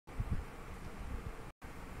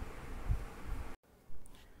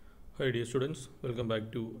Hi dear students, welcome back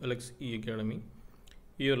to Alex E Academy.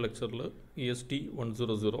 ഈ ഒരു ലെക്ചറിൽ EST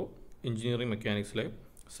 100 എഞ്ചിനീയറിംഗ് മെക്കാനിക്സിലെ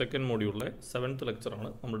സെക്കൻഡ് മോഡ്യൂളിലെ 7th ലെക്ചറാണ്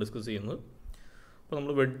നമ്മൾ ഡിസ്കസ് ചെയ്യുന്നത്. അപ്പോൾ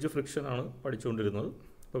നമ്മൾ വെഡ്ജ് ഫ്രിക്ഷൻ ആണ് പഠിച്ചുകൊണ്ടിരുന്നത്.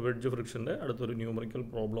 അപ്പോൾ വെഡ്ജ് ഫ്രിക്ഷൻ്റെ അടുത്തൊരു ന്യൂമറിക്കൽ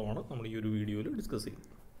പ്രോബ്ലമാണ് നമ്മൾ ഈ ഒരു വീഡിയോയിൽ ഡിസ്കസ്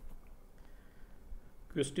ചെയ്യുന്നത്.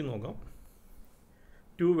 ക്വസ്റ്റ്യൻ നോക്കാം.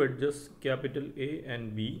 Two wedges capital A and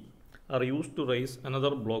B are used to raise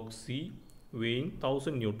another block C weighing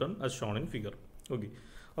 1000 Newton as shown in figure. Okay,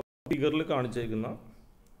 ഫിഗറിൽ കാണിച്ചേക്കുന്ന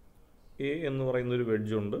എ എന്ന് പറയുന്നൊരു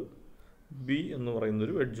വെഡ്ജുണ്ട്, ബി എന്ന്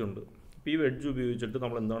പറയുന്നൊരു വെഡ്ജുണ്ട്. അപ്പോൾ ഈ വെഡ്ജ് ഉപയോഗിച്ചിട്ട്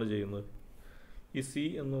നമ്മൾ എന്താണ് ചെയ്യുന്നത്? ഈ സി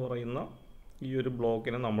എന്ന് പറയുന്ന ഈ ഒരു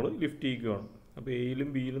ബ്ലോക്കിനെ നമ്മൾ ലിഫ്റ്റ് ചെയ്യുകയാണ്. അപ്പോൾ എയിലും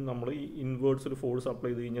ബിയിലും നമ്മൾ ഈ ഇൻവേർട്സ് ഒരു ഫോഴ്സ്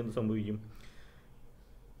അപ്ലൈ ചെയ്ത് കഴിഞ്ഞാൽ എന്ത് സംഭവിക്കും?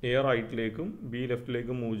 എ റൈറ്റിലേക്കും ബി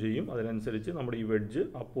ലെഫ്റ്റിലേക്കും മൂവ് ചെയ്യും. അതിനനുസരിച്ച് നമ്മുടെ ഈ വെഡ്ജ്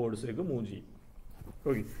അപ്വേർഡ്സിലേക്ക് മൂവ് ചെയ്യും.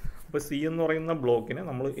 ഓക്കെ, അപ്പോൾ സി എന്ന് പറയുന്ന ബ്ലോക്കിനെ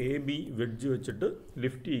നമ്മൾ എ ബി വെഡ്ജ് വെച്ചിട്ട്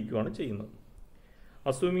ലിഫ്റ്റ് ചെയ്യുകയാണ് ചെയ്യുന്നത്.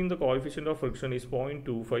 Assuming the coefficient of friction is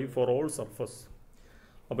 0.25 for all surface.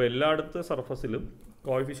 അപ്പോൾ എല്ലായിടത്തെ സർഫസിലും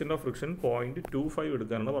കോഎഫിഷ്യൻ്റ് ഓഫ് ഫ്രിക്ഷൻ 0.25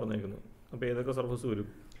 എടുക്കാനാണ് പറഞ്ഞേക്കുന്നത്. അപ്പോൾ ഏതൊക്കെ സർഫസ് വരും?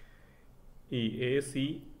 ഈ എ സി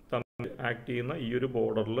തമ്മിൽ ആക്ട് ചെയ്യുന്ന ഈ ഒരു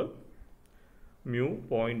ബോർഡറിൽ മ്യൂ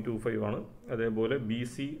 0.25 ആണ്. അതേപോലെ ബി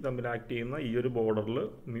സി തമ്മിൽ ആക്ട് ചെയ്യുന്ന ഈ ഒരു ബോർഡറിൽ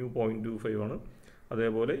മ്യൂ 0.25 ആണ്.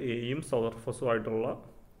 അതേപോലെ എയും സർഫസുമായിട്ടുള്ള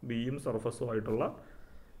ബിയും സർഫസുമായിട്ടുള്ള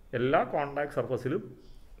എല്ലാ കോണ്ടാക്ട് സർഫസിലും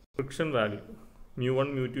ഫ്രിക്ഷൻ വാല്യൂ μ1,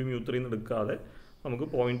 μ2, μ3 എന്ന് എടുക്കാതെ നമുക്ക്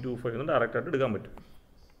 0.25 എന്ന് ഡയറക്റ്റായിട്ട് എടുക്കാൻ പറ്റും.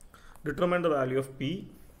 Determine the value of P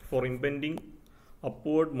four impending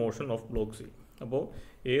upward motion of block C. അപ്പോൾ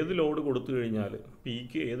ഏത് ലോഡ് കൊടുത്തു കഴിഞ്ഞാൽ,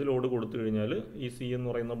 പിക്ക് ഏത് ലോഡ് കൊടുത്തു കഴിഞ്ഞാൽ ഈ സി എന്ന്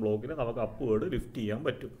പറയുന്ന ബ്ലോക്കിനെ നമുക്ക് അപ്വേർഡ് ലിഫ്റ്റ് ചെയ്യാൻ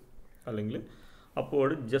പറ്റും, അല്ലെങ്കിൽ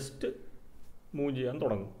അപ്വേർഡ് ജസ്റ്റ് മൂവ് ചെയ്യാൻ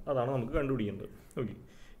തുടങ്ങും. അതാണ് നമുക്ക് കണ്ടുപിടിക്കേണ്ടത്. ഓക്കെ,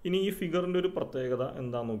 ഇനി ഈ ഫിഗറിൻ്റെ ഒരു പ്രത്യേകത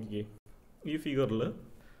എന്താണെന്ന് നോക്കിക്കേ. ഈ ഫിഗറിൽ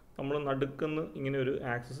നമ്മൾ നടുക്കുന്ന് ഇങ്ങനെ ഒരു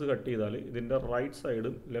ആക്സിസ് കട്ട് ചെയ്താൽ ഇതിൻ്റെ റൈറ്റ്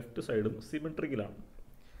സൈഡും ലെഫ്റ്റ് സൈഡും സിമെട്രിക്കലാണ്.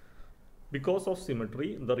 Because of symmetry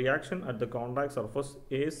the reaction at the contact surface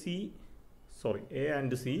A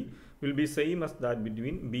and C will be same as that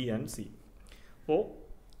between B and C. അപ്പോൾ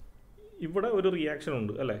ഇവിടെ ഒരു റിയാക്ഷൻ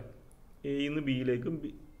ഉണ്ട് അല്ലേ, എയിൽ നിന്ന് ബിയിലേക്കും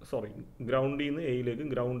ഗ്രൗണ്ടിൽ നിന്ന് എയിലേക്കും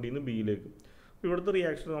ഗ്രൗണ്ടിൽ നിന്ന് ബിയിലേക്കും. ഇവിടുത്തെ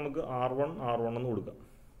റിയാക്ഷൻ നമുക്ക് R1 എന്ന് കൊടുക്കാം,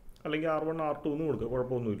 അല്ലെങ്കിൽ R1 R2 എന്ന് കൊടുക്കാം,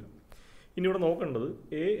 കുഴപ്പമൊന്നുമില്ല. ഇനി ഇവിടെ നോക്കേണ്ടത്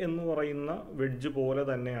എ എന്ന് പറയുന്ന വെഡ്ജ് പോലെ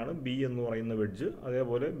തന്നെയാണ് ബി എന്ന് പറയുന്ന വെഡ്ജ്.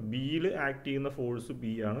 അതേപോലെ ബിയിൽ ആക്ട് ചെയ്യുന്ന ഫോഴ്സ്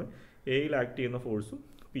പി ആണ്, എയിൽ ആക്ട് ചെയ്യുന്ന ഫോഴ്സും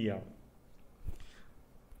പി ആണ്.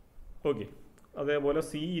 ഓക്കെ, അതേപോലെ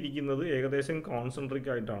സി ഇരിക്കുന്നത് ഏകദേശം കോൺസെൻട്രിക്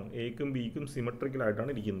ആയിട്ടാണ്, എക്കും ബിക്കും സിമെട്രിക്കലായിട്ടാണ്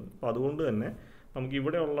ഇരിക്കുന്നത്. അപ്പോൾ അതുകൊണ്ട് തന്നെ നമുക്ക്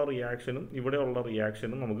ഇവിടെയുള്ള റിയാക്ഷനും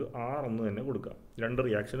നമുക്ക് R എന്ന് തന്നെ കൊടുക്കാം. രണ്ട്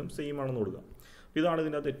റിയാക്ഷനും സെയിം ആണെന്ന് കൊടുക്കാം. ഇതാണ്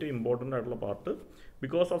ഇതിൻ്റെ അകത്ത് ഏറ്റവും ഇമ്പോർട്ടൻ്റ് ആയിട്ടുള്ള part.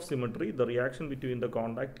 Because of symmetry the reaction between the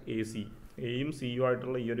contact A C, എയും സിയും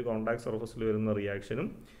ആയിട്ടുള്ള ഈ ഒരു കോണ്ടാക്ട് സർഫസിൽ വരുന്ന റിയാക്ഷനും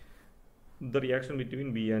the reaction between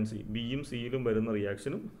B and C, ബിയും സിയിലും വരുന്ന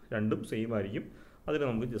റിയാക്ഷനും രണ്ടും സെയിം ആയിരിക്കും. അതിന്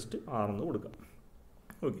നമുക്ക് ജസ്റ്റ് R എന്ന് കൊടുക്കാം.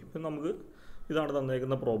 ഓക്കെ, ഇപ്പം നമുക്ക് ഇതാണ്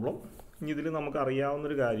തന്നേക്കുന്ന പ്രോബ്ലം. ഇനി ഇതിൽ നമുക്ക്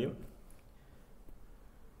അറിയാവുന്നൊരു കാര്യം,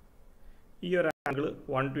 ഈ ഒരു ആംഗിൾ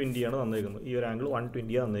 120 ആണ് തന്നേക്കുന്നത്. ഈ ഒരു ആംഗിൾ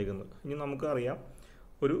 120 ആണ് തന്നേക്കുന്നത്. ഇനി നമുക്കറിയാം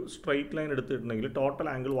ഒരു സ്ട്രെയിറ്റ് ലൈൻ എടുത്തിട്ടുണ്ടെങ്കിൽ ടോട്ടൽ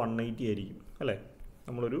ആംഗിൾ 180 ആയിരിക്കും അല്ലേ.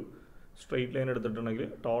 നമ്മളൊരു സ്ട്രെയിറ്റ് ലൈൻ എടുത്തിട്ടുണ്ടെങ്കിൽ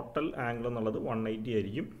ടോട്ടൽ ആംഗിൾ എന്നുള്ളത് 180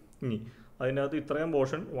 ആയിരിക്കും. ഇനി അതിൻ്റെ അകത്ത് ഇത്രയും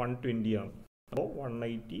പോർഷൻ 120 ആണ്. അപ്പോൾ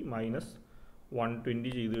 180 മൈനസ്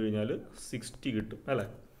 120 ചെയ്ത് കഴിഞ്ഞാൽ 60 കിട്ടും അല്ലേ.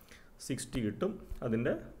 60 കിട്ടും.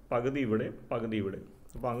 അതിൻ്റെ പകുതി ഇവിടെ, പകുതി ഇവിടെ.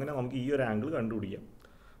 അപ്പോൾ അങ്ങനെ നമുക്ക് ഈ ഒരു ആംഗിൾ കണ്ടുപിടിക്കാം.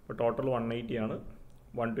 അപ്പോൾ ടോട്ടൽ 180 ആണ്,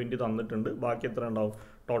 120 തന്നിട്ടുണ്ട്, ബാക്കി എത്ര ഉണ്ടാവും?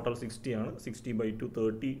 ടോട്ടൽ 60 ആണ്. 60/2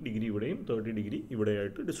 30 ഡിഗ്രി ഇവിടെയും 30 ഡിഗ്രി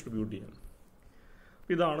ഇവിടെയായിട്ട് ഡിസ്ട്രിബ്യൂട്ട് ചെയ്യാം.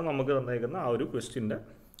 ഇതാണ് നമുക്ക് തന്നേക്കുന്ന ആ ഒരു ക്വസ്റ്റ്യൻ്റെ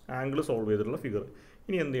ആംഗിൾ സോൾവ് ചെയ്തിട്ടുള്ള ഫിഗർ.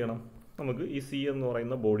 ഇനി എന്ത് ചെയ്യണം? നമുക്ക് ഈ സി എന്ന്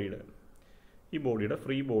പറയുന്ന ബോഡിയുടെ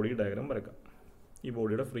ഫ്രീ ബോഡി ഡയഗ്രാം വരക്കാം.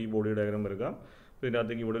 വരക്കാം. ഇതിൻ്റെ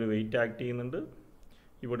അകത്തേക്ക് ഇവിടെ ഒരു വെയിറ്റ് ആക്ട് ചെയ്യുന്നുണ്ട്,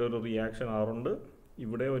 ഇവിടെ ഒരു റിയാക്ഷൻ R ഉണ്ട്,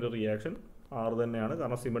 ഇവിടെ ഒരു റിയാക്ഷൻ R തന്നെയാണ്,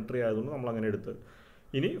 കാരണം സിമെട്രി ആയതുകൊണ്ട് നമ്മൾ അങ്ങനെ എടുത്ത്.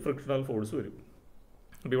 ഇനി ഫ്രിക്ഷണൽ ഫോഴ്സ് വരും.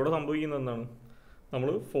 അപ്പോൾ ഇവിടെ സംഭവിക്കുന്നത് എന്താണ്? നമ്മൾ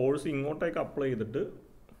ഫോഴ്സ് ഇങ്ങോട്ടേക്ക് അപ്ലൈ ചെയ്തിട്ട്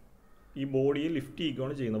ഈ ബോഡിയെ ലിഫ്റ്റ്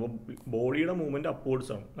ചെയ്യുകയാണ് ചെയ്യുന്നത്. അപ്പോൾ ബോഡിയുടെ മൂവ്മെൻറ്റ്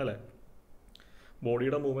അപ്വേർഡ്സ് ആണ് അല്ലേ. അപ്പോൾ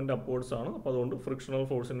അതുകൊണ്ട് ഫ്രിക്ഷണൽ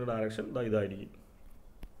ഫോഴ്സിൻ്റെ ഡയറക്ഷൻ ഇതായിരിക്കും.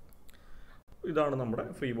 ഇതാണ് നമ്മുടെ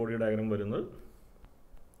ഫ്രീ ബോഡി ഡയഗ്രാം വരുന്നത്.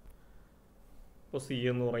 അപ്പോൾ സി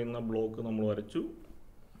എന്ന് പറയുന്ന ബ്ലോക്ക് നമ്മൾ വരച്ചു.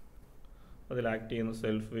 അതിൽ ആക്ട് ചെയ്യുന്ന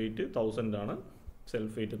സെൽഫ് വെയിറ്റ് 1000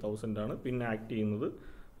 ആണ്. പിന്നെ ആക്ട് ചെയ്യുന്നത്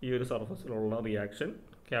ഈ ഒരു സർഫസിലുള്ള റിയാക്ഷൻ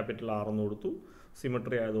ക്യാപിറ്റൽ R എന്ന് കൊടുത്തു.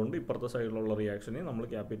 സിമെട്രി ആയതുകൊണ്ട് ഇപ്പുറത്തെ സൈഡിലുള്ള റിയാക്ഷനെ നമ്മൾ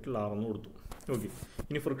ക്യാപിറ്റൽ R എന്ന് കൊടുത്തു. ഓക്കെ,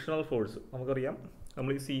 ഇനി ഫ്രിക്ഷണൽ ഫോഴ്സ് നമുക്കറിയാം.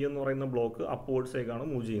 നമ്മൾ ഈ സി എന്ന് പറയുന്ന ബ്ലോക്ക് അപ്വേർഡ്സേക്കാണ്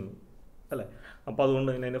മൂവ് ചെയ്യുന്നത് അല്ലേ. അപ്പോൾ അതുകൊണ്ട്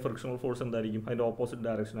തന്നെ അതിൻ്റെ ഫ്രിക്ഷണൽ ഫോഴ്സ് എന്തായിരിക്കും? അതിൻ്റെ ഓപ്പോസിറ്റ്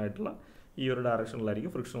ഡയറക്ഷൻ ആയിട്ടുള്ള ഈ ഒരു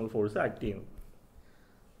ഡയറക്ഷനിലായിരിക്കും ഫ്രിക്ഷണൽ ഫോഴ്സ് ആക്ട് ചെയ്യുന്നത്.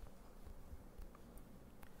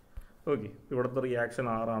 ഓക്കെ, ഇവിടുത്തെ റിയാക്ഷൻ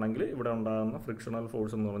R ആണെങ്കിൽ ഇവിടെ ഉണ്ടാകുന്ന ഫ്രിക്ഷണൽ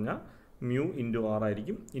ഫോഴ്സ് എന്ന് പറഞ്ഞാൽ മ്യൂ ഇൻറ്റു R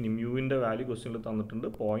ആയിരിക്കും. ഇനി മ്യൂവിൻ്റെ വാല്യൂ ക്വസ്റ്റ്യനിൽ തന്നിട്ടുണ്ട്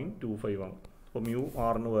 0.25 ആണ്. അപ്പോൾ മ്യൂ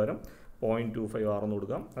Rന് പകരം 0.25 R എന്ന്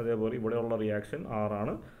കൊടുക്കാം. അതേപോലെ ഇവിടെയുള്ള റിയാക്ഷൻ R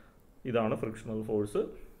ആണ്, ഇതാണ് ഫ്രിക്ഷണൽ ഫോഴ്സ്,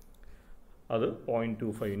 അത്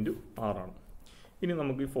 0.25 ഇൻറ്റു R ആണ്. ഇനി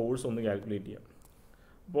നമുക്ക് ഈ ഫോഴ്സ് ഒന്ന് കാൽക്കുലേറ്റ് ചെയ്യാം.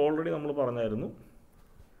 അപ്പോൾ ഓൾറെഡി നമ്മൾ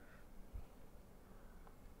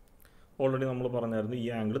പറഞ്ഞായിരുന്നു ഈ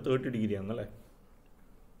ആംഗിൾ 30 ഡിഗ്രി ആണെന്നല്ലേ.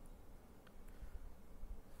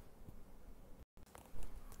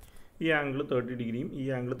 ഈ ആംഗിൾ 30 ഡിഗ്രിയും ഈ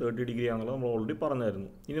ആംഗിൾ 30 ഡിഗ്രി ആണെന്നുള്ളത് നമ്മൾ ഓൾറെഡി പറഞ്ഞായിരുന്നു.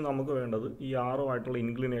 ഇനി നമുക്ക് വേണ്ടത് ഈ ആറുമായിട്ടുള്ള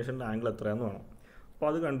ഇൻക്ലിനേഷൻ്റെ ആംഗിൾ എത്രയാണെന്ന് വേണം. അപ്പോൾ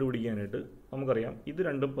അത് കണ്ടുപിടിക്കാനായിട്ട് നമുക്കറിയാം ഇത്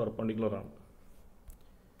രണ്ടും പെർപെൻഡിക്കുലറാണ്.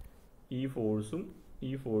 ഈ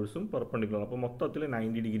ഫോഴ്സും പെർപെൻഡിക്കുലർ. അപ്പോൾ മൊത്തത്തിൽ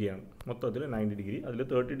 90 ഡിഗ്രിയാണ്. മൊത്തത്തിൽ 90 ഡിഗ്രി. അതിൽ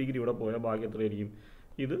 30 ഡിഗ്രി ഇവിടെ പോയാൽ ബാക്കി എത്രയായിരിക്കും?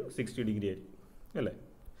 ഇത് 60 ഡിഗ്രി ആയിരിക്കും അല്ലേ.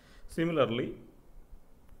 സിമിലർലി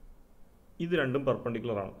ഇത് രണ്ടും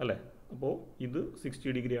പെർപെൻഡിക്കുലറാണ് അല്ലേ. അപ്പോൾ ഇത്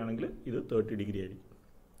 60 ഡിഗ്രി ആണെങ്കിൽ ഇത് 30 ഡിഗ്രി ആയിരിക്കും.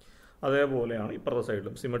 അതേപോലെയാണ് ഇപ്പുറത്തെ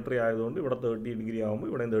സൈഡിലും സിമെട്രി ആയതുകൊണ്ട് ഇവിടെ 30 ഡിഗ്രി ആകുമ്പോൾ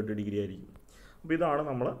ഇവിടെയും 30 ഡിഗ്രി ആയിരിക്കും. അപ്പോൾ ഇതാണ്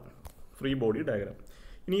നമ്മളെ ഫ്രീ ബോഡി ഡയഗ്രാം.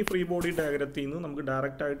 ഇനി ഈ ഫ്രീ ബോഡി ഡയഗ്രത്തിൽ നിന്ന് നമുക്ക്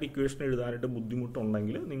ഡയറക്റ്റായിട്ട് ഇക്വേഷൻ എഴുതാനായിട്ട്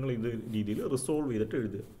ബുദ്ധിമുട്ടുണ്ടെങ്കിൽ നിങ്ങൾ ഇത് രീതിയിൽ റിസോൾവ് ചെയ്തിട്ട്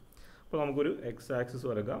എഴുതുക. അപ്പോൾ നമുക്കൊരു എക്സ് ആക്സിസ്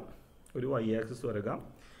വരക്കാം, ഒരു വൈ ആക്സിസ് വരക്കാം.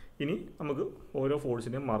 ഇനി നമുക്ക് ഓരോ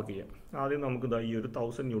ഫോഴ്സിനെയും മാർക്ക് ചെയ്യാം. ആദ്യം നമുക്ക് ഈ ഒരു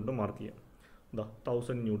 1000 ന്യൂട്ടൺ മാർക്ക് ചെയ്യാം.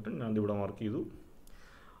 1000 ന്യൂട്ടൺ ഞാൻ ഇവിടെ മാർക്ക് ചെയ്തു.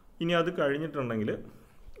 ഇനി അത് കഴിഞ്ഞിട്ടുണ്ടെങ്കിൽ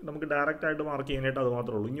നമുക്ക് ഡയറക്റ്റായിട്ട് മാർക്ക് ചെയ്യാനായിട്ട് അത്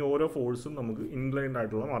മാത്രമേ ഉള്ളൂ. ഇനി ഓരോ ഫോഴ്സും നമുക്ക് ഇൻക്ലൈൻഡ്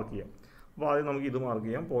ആയിട്ടുള്ള മാർക്ക് ചെയ്യാം. അപ്പോൾ ആദ്യം നമുക്ക് ഇത് മാർക്ക്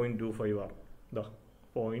ചെയ്യാം, 0.25 R.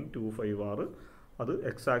 0.25 R. അത്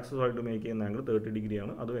എക്സ് ആക്സിസുമായിട്ട് മേക്ക് ചെയ്യുന്ന ആംഗിൾ 30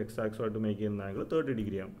 ഡിഗ്രിയാണ്. അതും എക്സ് ആക്സുമായിട്ട് മേക്ക് ചെയ്യുന്ന ആംഗിൾ 30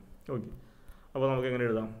 ഡിഗ്രിയാണ്. ഓക്കെ, അപ്പോൾ നമുക്ക് എങ്ങനെ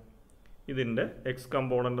എഴുതാം? ഇതിൻ്റെ എക്സ്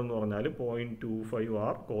കമ്പോണൻ്റ് എന്ന് പറഞ്ഞാൽ 0.25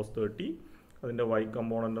 R കോസ് 30. അതിൻ്റെ വൈ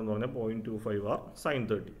കമ്പോണൻ്റ് എന്ന് പറഞ്ഞാൽ 0.25 R സൈൻ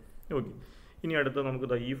 30. ഓക്കെ, ഇനി അടുത്ത്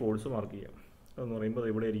നമുക്ക് ഈ ഫോഴ്സ് മാർക്ക് ചെയ്യാം. അതെന്ന് പറയുമ്പോൾ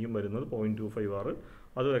ഇവിടെ ആയിരിക്കും വരുന്നത് 0.25 R.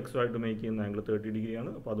 അതും എക്സുമായിട്ട് മേക്ക് ചെയ്യുന്ന ആംഗിൾ 30 ഡിഗ്രിയാണ്.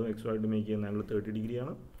 അപ്പോൾ അതും എക്സുമായിട്ട് മേക്ക് ചെയ്യുന്ന ആംഗിൾ 30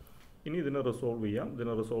 ഡിഗ്രിയാണ്. ഇനി ഇതിനെ റിസോൾവ് ചെയ്യാം.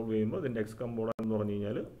 ചെയ്യുമ്പോൾ ഇതിൻ്റെ എക്സ് കമ്പോണൻ്റ് എന്ന് പറഞ്ഞു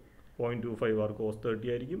കഴിഞ്ഞാൽ 0.25 R കോസ് 30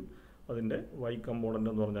 ആയിരിക്കും. അതിൻ്റെ വൈ കമ്പോണൻ്റ്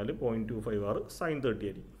എന്ന് പറഞ്ഞാൽ 0.25 R സൈൻ 30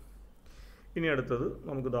 ആയിരിക്കും. ഇനി അടുത്തത്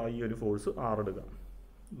നമുക്ക് ഈ ഒരു ഫോഴ്സ് R എടുക്കാം.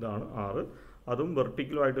 ഇതാണ് R. അതും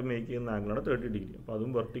വെർട്ടിക്കലുമായിട്ട് മേക്ക് ചെയ്യുന്ന ആംഗിളാണ് 30 ഡിഗ്രി. അപ്പോൾ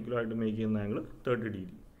അതും വെർട്ടിക്കലുമായിട്ട് മേക്ക് ചെയ്യുന്ന ആംഗിൾ 30 ഡിഗ്രി.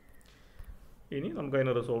 ഇനി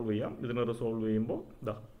നമുക്കതിനെ റിസോൾവ് ചെയ്യാം. ഇതിനെ റിസോൾവ് ചെയ്യുമ്പോൾ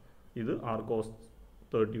ഇത് R കോസ്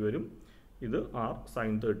 30 വരും, ഇത് R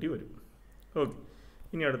സൈൻ 30 വരും. ഓക്കെ,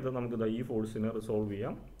 ഇനി അടുത്ത് നമുക്ക് ഈ ഫോഴ്സിനെ റിസോൾവ്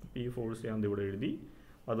ചെയ്യാം. ഈ ഫോഴ്സ് ഞാൻ ഇവിടെ എഴുതി.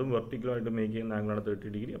 അതും വെർട്ടിക്കലായിട്ട് മേക്ക് ചെയ്യുന്ന ആംഗിളാണ് 30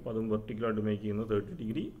 ഡിഗ്രി. അപ്പോൾ അതും വെർട്ടിക്കലായിട്ട് മേക്ക് ചെയ്യുന്നത് 30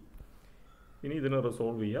 ഡിഗ്രി. ഇനി ഇതിനെ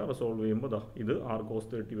റിസോൾവ് ചെയ്യുമ്പോൾ ഇത് R കോസ്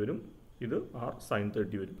 30 വരും, ഇത് R സൈൻ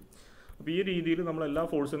 30 വരും. അപ്പോൾ ഈ രീതിയിൽ നമ്മൾ എല്ലാ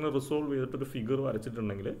ഫോഴ്സിനെ റിസോൾവ് ചെയ്തിട്ടൊരു ഫിഗർ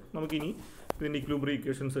വരച്ചിട്ടുണ്ടെങ്കിൽ നമുക്കിനി ഇതിൻ്റെ ഇക്വിലിബ്രിയം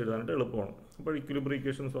ഇക്വേഷൻസ് എഴുതാനായിട്ട് എളുപ്പമാണ്. അപ്പോൾ ഇക്വിലിബ്രിയം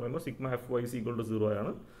ഇക്വേഷൻസ് പറയുമ്പോൾ സിഗ്മ Fy = 0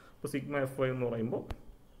 ആണ്. അപ്പോൾ സിഗ്മ Fy എന്ന് പറയുമ്പോൾ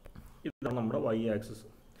ഇതാണ് നമ്മുടെ വൈ ആക്സിസ്.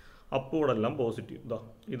 അപ്വേർഡെല്ലാം പോസിറ്റീവ്.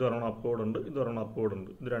 ഇത് ഒരെണ്ണം അപ്വേർഡ് ഉണ്ട്, ഇത് ഒരെണ്ണം അപ്വേർഡ്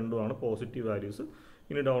ഉണ്ട്. ഇത് രണ്ടുമാണ് പോസിറ്റീവ് വാല്യൂസ്.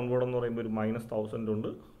 ഇനി ഡൗൺവേർഡ് എന്ന് പറയുമ്പോൾ ഒരു -1000 ഉണ്ട്,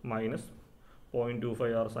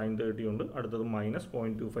 -0.25 R സൈൻ 30 ഉണ്ട്, അടുത്തത്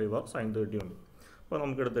 -0.25 R സൈൻ 30 ഉണ്ട്. അപ്പോൾ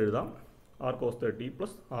നമുക്കെടുത്ത് എഴുതാം R cos 30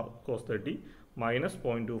 plus R cos 30 minus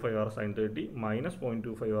 0.25 R sin 30 minus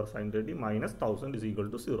 0.25 R sin 30 minus 1000 is equal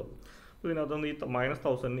to 0. അപ്പോൾ ഇതിനകത്ത് ഈ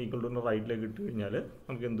 -1000 ഈക്വൽ ടു റൈറ്റിലേക്ക് ഇട്ട് കഴിഞ്ഞാൽ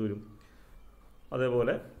നമുക്ക് എന്ത് വരും?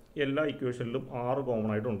 അതേപോലെ എല്ലാ ഇക്വേഷനിലും R കോമൺ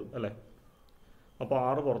ആയിട്ടുണ്ട് അല്ലേ. അപ്പോൾ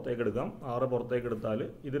R പുറത്തേക്ക് എടുക്കാം. R പുറത്തേക്ക് എടുത്താൽ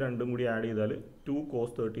ഇത് രണ്ടും കൂടി ആഡ് ചെയ്താൽ 2 cos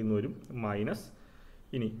 30 എന്ന് വരും, മൈനസ്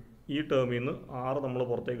ഇനി ഈ ടേമിൽ നിന്ന് R നമ്മൾ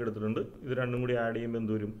പുറത്തേക്ക് എടുത്തിട്ടുണ്ട്. ഇത് രണ്ടും കൂടി ആഡ് ചെയ്യുമ്പോൾ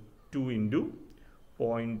എന്ത് വരും? 2 ×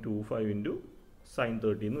 0.25 × sin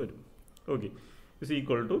 30 എന്ന് വരും. ഓക്കെ, ഇസ്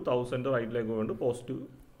ഈക്വൽ ടു 1000 റൈറ്റിലേക്ക് പോയിട്ട്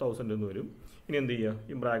 +1000 എന്ന് വരും. ഇനി എന്ത് ചെയ്യുക?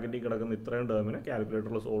 ഈ ബ്രാക്കറ്റിൽ കിടക്കുന്ന ഇത്രയും ടേമിനെ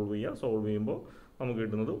കാൽക്കുലേറ്ററിൽ സോൾവ് ചെയ്യുമ്പോൾ നമുക്ക്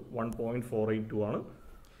കിട്ടുന്നത് 1.482 ആണ്.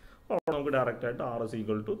 അപ്പോൾ നമുക്ക് ഡയറക്റ്റായിട്ട് R is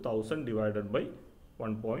equal to 1000 divided by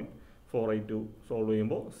 1.482 solve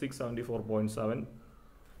ചെയ്യുമ്പോൾ 674.7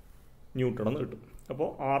 ന്യൂട്ടൺ എന്ന് കിട്ടും. അപ്പോൾ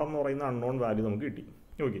R എന്ന് പറയുന്ന അൺനോൺ വാല്യൂ നമുക്ക് കിട്ടി.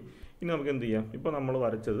 ഓക്കെ, ഇനി നമുക്ക് എന്ത് ചെയ്യാം? ഇപ്പോൾ നമ്മൾ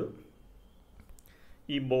വരച്ചത്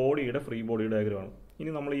ഈ ബോഡിയുടെ ഫ്രീ ബോഡി ഡയഗ്രമാണ്.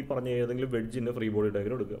 ഇനി നമ്മൾ ഈ പറഞ്ഞ ഏതെങ്കിലും വെഡ്ജിൻ്റെ ഫ്രീ ബോഡി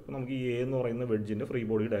ഡയഗ്രം എടുക്കുക. അപ്പോൾ നമുക്ക് ഈ A എന്ന് പറയുന്ന വെഡ്ജിൻ്റെ ഫ്രീ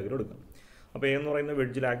ബോഡി ഡയഗ്രം എടുക്കാം. അപ്പോൾ A എന്ന് പറയുന്ന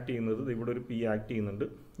വെഡ്ജിൽ ആക്ട് ചെയ്യുന്നത് ഇവിടെ ഒരു P ആക്ട് ചെയ്യുന്നുണ്ട്.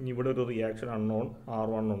 ഇനി ഇവിടെ ഒരു റിയാക്ഷൻ അൺനോൺ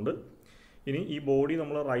R1 ഉണ്ട്. ഇനി ഈ ബോഡി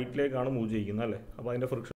നമ്മൾ റൈറ്റിലേക്കാണ് മൂവ് ചെയ്യുന്നത് അല്ലേ. അപ്പോൾ അതിൻ്റെ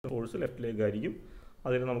ഫ്രിക്ഷൻ ഫോഴ്സ് ലെഫ്റ്റിലേക്കായിരിക്കും.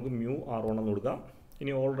 അതിന് നമുക്ക് μR1 എന്ന് കൊടുക്കാം.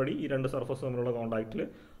 ഇനി ഓൾറെഡി ഈ രണ്ട് സർഫസ് തമ്മിലുള്ള കോൺടാക്റ്റിൽ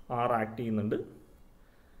R ആക്ട് ചെയ്യുന്നുണ്ട്.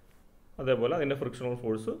 അതേപോലെ അതിൻ്റെ ഫ്രിക്ഷണൽ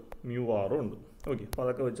ഫോഴ്സ് μR ഉണ്ട്. ഓക്കെ, അപ്പോൾ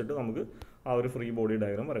അതൊക്കെ വെച്ചിട്ട് നമുക്ക് ആ ഒരു ഫ്രീ ബോഡി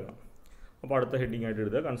ഡയഗ്രാം വരക്കാം. അപ്പോൾ അടുത്ത ഹെഡിങ് ആയിട്ട്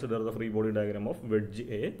എഴുതുക, consider the free body diagram of wedge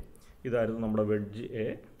A. ഇതായിരുന്നു നമ്മുടെ വെഡ്ജ് എ.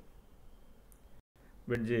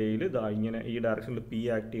 വെഡ്ജ് എയിൽ ഇങ്ങനെ ഈ ഡയറക്ഷനിൽ P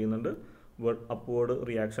ആക്ട് ചെയ്യുന്നുണ്ട്, അപ്വേർഡ്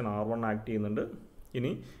റിയാക്ഷൻ R1 ആക്ട് ചെയ്യുന്നുണ്ട്.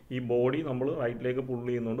 ഇനി ഈ ബോഡി നമ്മൾ റൈറ്റിലേക്ക് പുൾ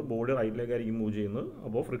ചെയ്യുന്നതുകൊണ്ട് ബോഡി റൈറ്റിലേക്കായിരിക്കും മൂവ് ചെയ്യുന്നത്.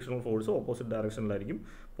 അപ്പോൾ frictional force opposite ഡയറക്ഷനിലായിരിക്കും.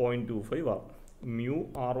 0.25 R. Mu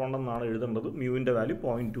R1 എന്നാണ് എഴുതേണ്ടത്. മ്യൂവിൻ്റെ വാല്യൂ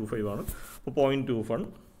 0.25 ആണ്. അപ്പോൾ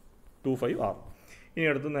 0.25 R. ഇനി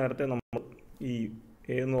അടുത്ത് നേരത്തെ നമ്മൾ ഈ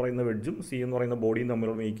എ എന്ന് പറയുന്ന വെഡ്ജും സി എന്ന് പറയുന്ന ബോഡിയും തമ്മിൽ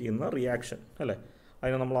മേക്ക് ചെയ്യുന്ന റിയാക്ഷൻ അല്ലേ,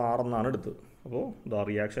 അതിനെ നമ്മൾ R എന്നാണ് എടുത്തത്. അപ്പോൾ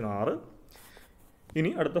റിയാക്ഷൻ R. ഇനി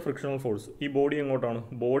അടുത്ത ഫ്രിക്ഷണൽ ഫോഴ്സ്. ഈ ബോഡി എങ്ങോട്ടാണ്?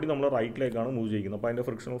 ബോഡി നമ്മൾ റൈറ്റിലേക്കാണ് മൂവ് ചെയ്യുന്നത്. അപ്പോൾ അതിൻ്റെ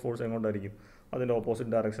ഫ്രിക്ഷണൽ ഫോഴ്സ് എങ്ങോട്ടായിരിക്കും? അതിൻ്റെ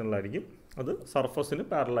ഓപ്പോസിറ്റ് ഡയറക്ഷനിലായിരിക്കും. അത് സർഫസിന്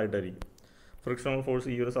പാരലായിട്ടായിരിക്കും. ഫ്രിക്ഷണൽ ഫോഴ്സ്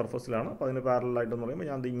ഈ ഒരു സർഫസിലാണ്. അപ്പോൾ അതിന് പാരലായിട്ടെന്ന് പറയുമ്പോൾ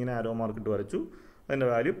ഞാൻ ഇങ്ങനെ ആരോ മാർക്കിട്ട് വരച്ചു. അതിൻ്റെ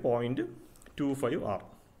വാല്യൂ 0.25 R.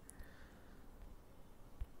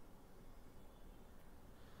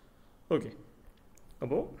 ഓക്കെ,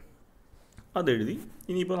 അപ്പോൾ അതെഴുതി.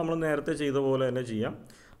 ഇനിയിപ്പോൾ നമ്മൾ നേരത്തെ ചെയ്ത പോലെ തന്നെ ചെയ്യാം.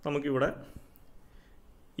 നമുക്കിവിടെ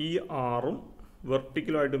ഈ ആറും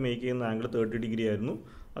വെർട്ടിക്കലായിട്ട് മേക്ക് ചെയ്യുന്ന ആംഗിൾ 30 ഡിഗ്രി ആയിരുന്നു.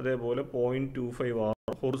 അതേപോലെ 0.25 R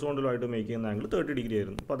ഹൊറിസോണ്ടലായിട്ട് മേക്ക് ചെയ്യുന്ന ആംഗിൾ 30 ഡിഗ്രി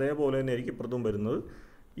ആയിരുന്നു. അപ്പോൾ അതേപോലെ തന്നെ ആയിരിക്കും ഇപ്പുറത്തും വരുന്നത്.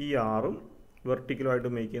 ഈ ആറും വെർട്ടിക്കലായിട്ട്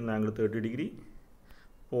മേക്ക് ചെയ്യുന്ന ആംഗിൾ 30 ഡിഗ്രി,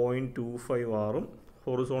 0.25 ആറും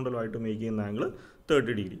ഹൊറിസോണ്ടലായിട്ട് മേക്ക് ചെയ്യുന്ന ആംഗിൾ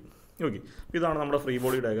 30 ഡിഗ്രി. ഓക്കെ, ഇതാണ് നമ്മുടെ ഫ്രീ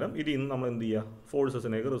ബോഡി ഡയഗ്രാം. ഇത് ഇന്ന് നമ്മൾ എന്ത് ചെയ്യുക?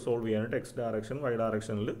 ഫോഴ്സസിനേക്ക് റിസോൾവ് ചെയ്യാനായിട്ട് എക്സ് ഡയറക്ഷൻ വൈ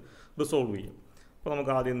ഡയറക്ഷനിൽ റിസോൾവ് ചെയ്യും. അപ്പോൾ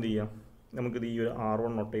നമുക്ക് ആദ്യം എന്ത് ചെയ്യാം? നമുക്കിത് ഈ ഒരു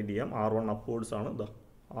R1 നൊട്ടേറ്റ് ചെയ്യാം. R1 അപ്വേർഡ്സ് ആണ്.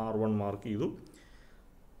 R1 മാർക്ക് ചെയ്തു.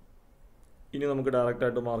 ഇനി നമുക്ക്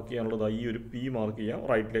ഡയറക്റ്റായിട്ട് മാർക്ക് ചെയ്യാനുള്ളത് ഈ ഒരു P മാർക്ക് ചെയ്യാം.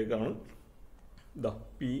 റൈറ്റിലേക്കാണ്.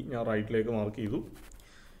 P ഞാൻ റൈറ്റിലേക്ക് മാർക്ക് ചെയ്തു.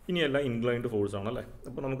 ഇനിയെല്ലാം ഇൻക്ലൈൻഡ് ഫോഴ്സ് ആണല്ലേ.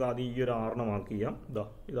 അപ്പോൾ നമുക്ക് ആദ്യം ഈ ഒരു R മാർക്ക് ചെയ്യാം.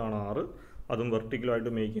 ഇതാണ് R. അതും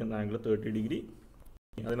വെർട്ടിക്കലായിട്ട് മേക്ക് ചെയ്യുന്ന ആംഗിൾ 30 ഡിഗ്രി.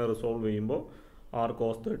 അതിനെ റിസോൾവ് ചെയ്യുമ്പോൾ R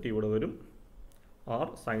cos 30 ഇവിടെ വരും, R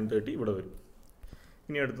sin 30 ഇവിടെ വരും.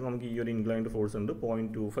 ഇനി അടുത്ത് നമുക്ക് ഈ ഒരു ഇൻക്ലൈൻഡ് ഫോഴ്സ് ഉണ്ട്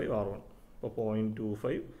 0.25 R1. അപ്പോൾ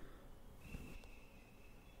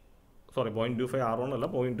 0.25 R1 അല്ല,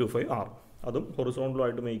 0.25 R. അതും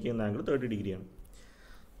ഹൊറിസോണ്ടലായിട്ട് മേക്ക് ചെയ്യുന്ന ആംഗിൾ 30 ഡിഗ്രിയാണ്.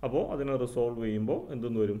 അപ്പോൾ അതിനെ റിസോൾവ് ചെയ്യുമ്പോൾ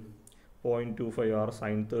എന്തെന്ന് വരും? 0.25 R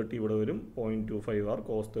sin 30 ഇവിടെ വരും, 0.25 R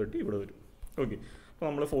cos 30 ഇവിടെ വരും. ഓക്കെ, അപ്പോൾ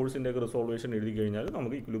നമ്മൾ ഫോഴ്സിൻ്റെയൊക്കെ റിസോൾവേഷൻ എഴുതി കഴിഞ്ഞാൽ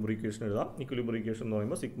നമുക്ക് ഇക്വിലിബ്രിയം ഇക്വേഷൻ എഴുതാം. ഇക്വിലിബ്രിയം ഇക്വേഷൻ എന്ന്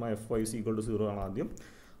പറയുമ്പോൾ സിഗ്മ Fy = 0 ആണ് ആദ്യം.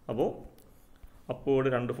 അപ്പോൾ അപ്വേർഡ്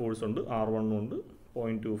രണ്ട് ഫോഴ്സ് ഉണ്ട്, R1 ഉണ്ട്,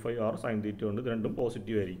 0.25 R sin θ ഉണ്ട്. ഇത് രണ്ടും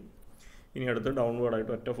പോസിറ്റീവ് ആയിരിക്കും. ഇനി അടുത്ത് ഡൗൺവേർഡ്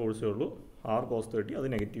ആയിട്ട് ഒറ്റ ഫോഴ്സേ ഉള്ളൂ, R cos 30, അത്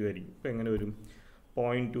നെഗറ്റീവ് ആയിരിക്കും. അപ്പോൾ എങ്ങനെ വരും?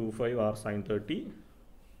 0.25 R sin 30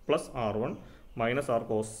 plus R1 minus R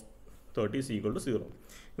cos 30 = 0.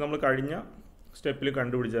 നമ്മൾ കഴിഞ്ഞ സ്റ്റെപ്പിൽ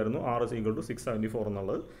കണ്ടുപിടിച്ചായിരുന്നു R = 674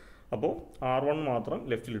 എന്നുള്ളത്. അപ്പോൾ R1 മാത്രം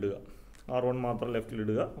ലെഫ്റ്റിലിടുക.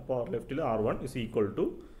 അപ്പോൾ ലെഫ്റ്റിൽ R1 =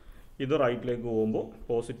 ഇത് റൈറ്റിലേക്ക് പോകുമ്പോൾ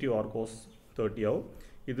പോസിറ്റീവ് R cos 30 ആവും.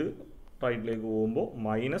 ഇത് റൈറ്റിലേക്ക് പോകുമ്പോൾ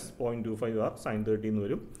മൈനസ് 0.25 R sin 30 എന്ന്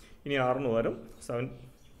വരും. ഇനി ആറിന് പകരം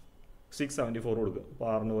 674 കൊടുക്കുക. അപ്പോൾ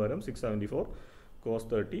ആറിന് പകരം 674 cos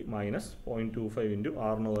 30 മൈനസ് 0.25 ഇൻറ്റു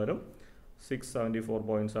ആറിന് പകരം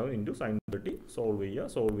 674.7 ഇൻറ്റു sin 30 സോൾവ്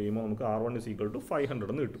ചെയ്യുമ്പോൾ നമുക്ക് R1 =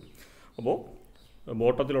 500 എന്ന് കിട്ടും. അപ്പോൾ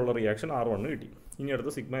ബോട്ടത്തിലുള്ള റിയാക്ഷൻ R1 കിട്ടി. ഇനി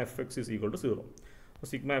അടുത്ത് സിഗ്മ Fx = 0.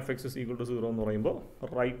 സിഗ്മ Fx = 0 എന്ന് പറയുമ്പോൾ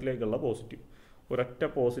റൈറ്റിലേക്കുള്ള പോസിറ്റീവ്, ഒരൊറ്റ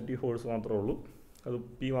പോസിറ്റീവ് ഫോഴ്സ് മാത്രമേ ഉള്ളൂ, അത്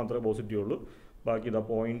P മാത്രമേ പോസിറ്റീവ് ഉള്ളൂ. ബാക്കി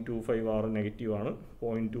 0.25 R നെഗറ്റീവ് ആണ്,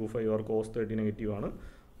 0.25 R cos 30 നെഗറ്റീവ് ആണ്,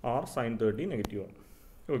 R sin 30 നെഗറ്റീവ് ആണ്.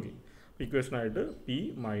 Okay, ഇക്വേഷനായിട്ട് P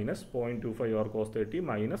minus 0.25 R cos 30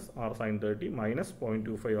 minus R sin 30 minus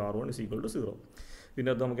 0.25 R1 = 0.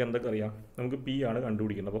 ഇതിനകത്ത് നമുക്ക് എന്തൊക്കെ അറിയാം? നമുക്ക് P ആണ്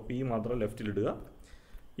കണ്ടുപിടിക്കുന്നത്. അപ്പോൾ P മാത്രം ലെഫ്റ്റിലിടുക.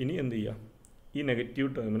 ഇനി എന്ത് ചെയ്യുക? ഈ നെഗറ്റീവ്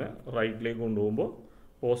ടേമിനെ റൈറ്റിലേക്ക് കൊണ്ടുപോകുമ്പോൾ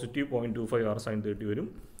പോസിറ്റീവ് 0.25 R sin 30 വരും.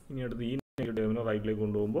 ഇനി അടുത്ത് ഈ നെഗറ്റീവ് ടേമിനെ റൈറ്റിലേക്ക്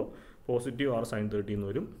കൊണ്ടുപോകുമ്പോൾ പോസിറ്റീവ് R sin 30 എന്ന്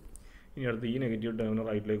വരും. ഇനി അടുത്ത് ഈ നെഗറ്റീവ് ടേമിനെ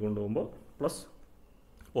റൈറ്റിലേക്ക് കൊണ്ടുപോകുമ്പോൾ പ്ലസ്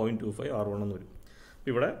 0.25 R1 എന്ന് വരും.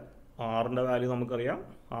 ഇവിടെ ആറിൻ്റെ വാല്യൂ നമുക്കറിയാം,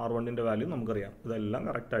 R1ൻ്റെ വാല്യൂ നമുക്കറിയാം. ഇതെല്ലാം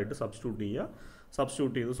കറക്റ്റായിട്ട് സബ്സ്റ്റിറ്റ്യൂട്ട് ചെയ്യുക.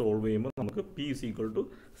 സബ്സ്റ്റിറ്റ്യൂട്ട് ചെയ്ത് സോൾവ് ചെയ്യുമ്പോൾ നമുക്ക് P =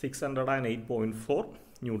 608.4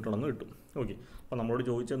 ന്യൂട്ടൺ എന്ന് കിട്ടും. ഓക്കെ, അപ്പോൾ നമ്മളോട്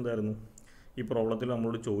ചോദിച്ചത് എന്തായിരുന്നു? ഈ പ്രോബ്ലത്തിൽ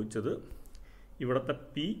നമ്മളോട് ചോദിച്ചത് ഇവിടുത്തെ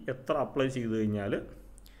P എത്ര അപ്ലൈ ചെയ്ത് കഴിഞ്ഞാൽ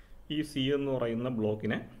ഈ C എന്ന് പറയുന്ന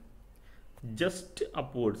ബ്ലോക്കിനെ just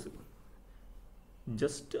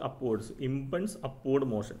upwards impulse upward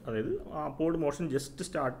motion, അതായത് അപ്വേർഡ് മോഷൻ ജസ്റ്റ്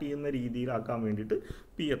സ്റ്റാർട്ട് ചെയ്യുന്ന രീതിയിലാക്കാൻ വേണ്ടിയിട്ട്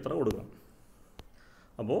P എത്ര കൊടുക്കണം.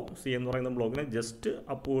 അപ്പോൾ C എന്ന് പറയുന്ന ബ്ലോക്കിനെ ജസ്റ്റ്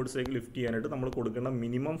അപ്വേർഡ്സേക്ക് ലിഫ്റ്റ് ചെയ്യാനായിട്ട് നമ്മൾ കൊടുക്കേണ്ട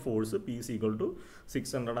മിനിമം ഫോഴ്സ് P =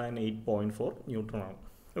 608.4 ന്യൂട്ടൺ ആണ്.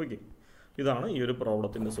 ഓക്കെ, ഇതാണ് ഈ ഒരു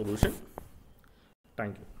പ്രോബ്ലത്തിൻ്റെ സൊല്യൂഷൻ.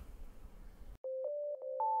 Thank you.